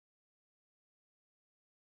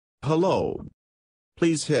Hello.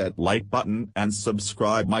 Please hit like button and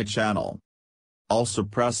subscribe my channel. Also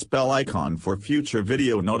press bell icon for future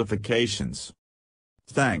video notifications.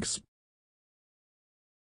 Thanks.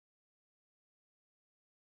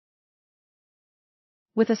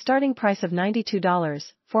 With a starting price of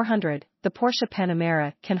 $92,400, the Porsche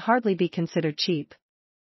Panamera can hardly be considered cheap.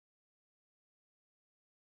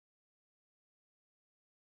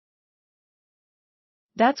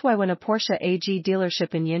 That's why when a Porsche AG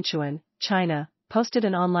dealership in Yinchuan, China, posted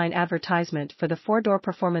an online advertisement for the four-door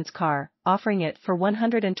performance car, offering it for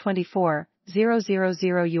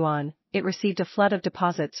 124,000 yuan, it received a flood of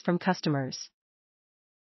deposits from customers.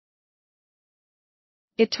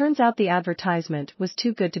 It turns out the advertisement was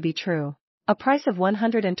too good to be true. A price of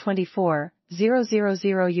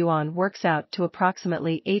 124,000 yuan works out to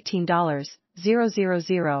approximately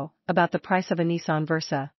 $18,000, about the price of a Nissan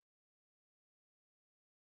Versa.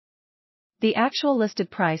 The actual listed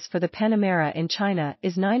price for the Panamera in China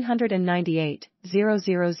is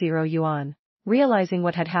 998,000 yuan. Realizing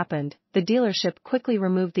what had happened, the dealership quickly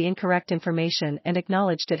removed the incorrect information and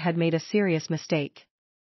acknowledged it had made a serious mistake.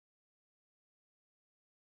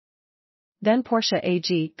 Then Porsche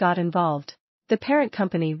AG got involved. The parent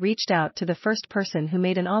company reached out to the first person who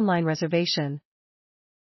made an online reservation.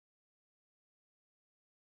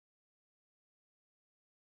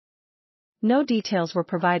 No details were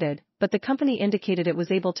provided, but the company indicated it was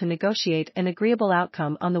able to negotiate an agreeable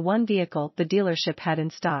outcome on the one vehicle the dealership had in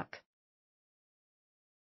stock.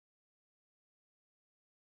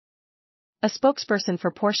 A spokesperson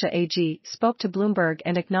for Porsche AG spoke to Bloomberg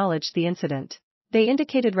and acknowledged the incident. They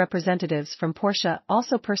indicated representatives from Porsche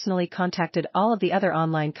also personally contacted all of the other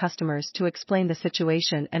online customers to explain the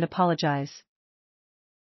situation and apologize.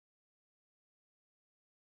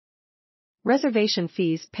 Reservation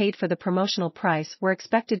fees paid for the promotional price were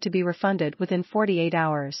expected to be refunded within 48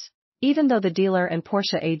 hours. Even though the dealer and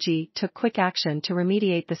Porsche AG took quick action to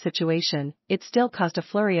remediate the situation, it still caused a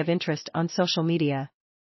flurry of interest on social media.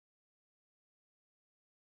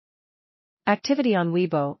 Activity on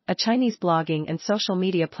Weibo, a Chinese blogging and social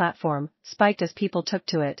media platform, spiked as people took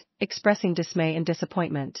to it, expressing dismay and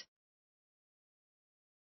disappointment.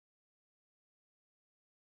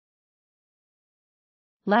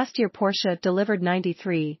 Last year Porsche delivered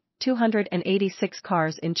 93,286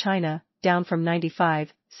 cars in China, down from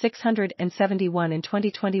 95,671 in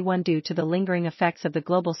 2021 due to the lingering effects of the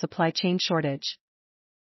global supply chain shortage.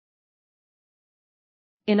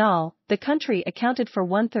 In all, the country accounted for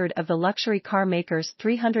one-third of the luxury car makers'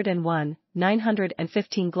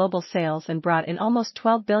 301,915 global sales and brought in almost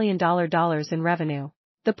 $12 billion in revenue.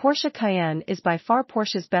 The Porsche Cayenne is by far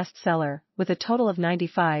Porsche's best seller, with a total of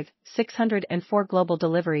 95,604 global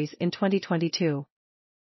deliveries in 2022.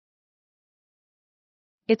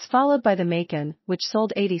 It's followed by the Macan, which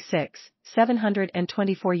sold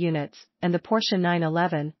 86,724 units, and the Porsche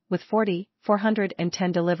 911, with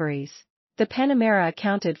 40,410 deliveries. The Panamera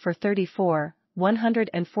accounted for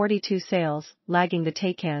 34,142 sales, lagging the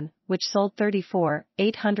Taycan, which sold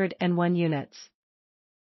 34,801 units.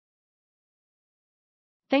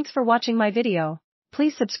 Thanks for watching my video.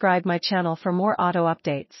 Please subscribe my channel for more auto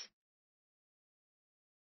updates.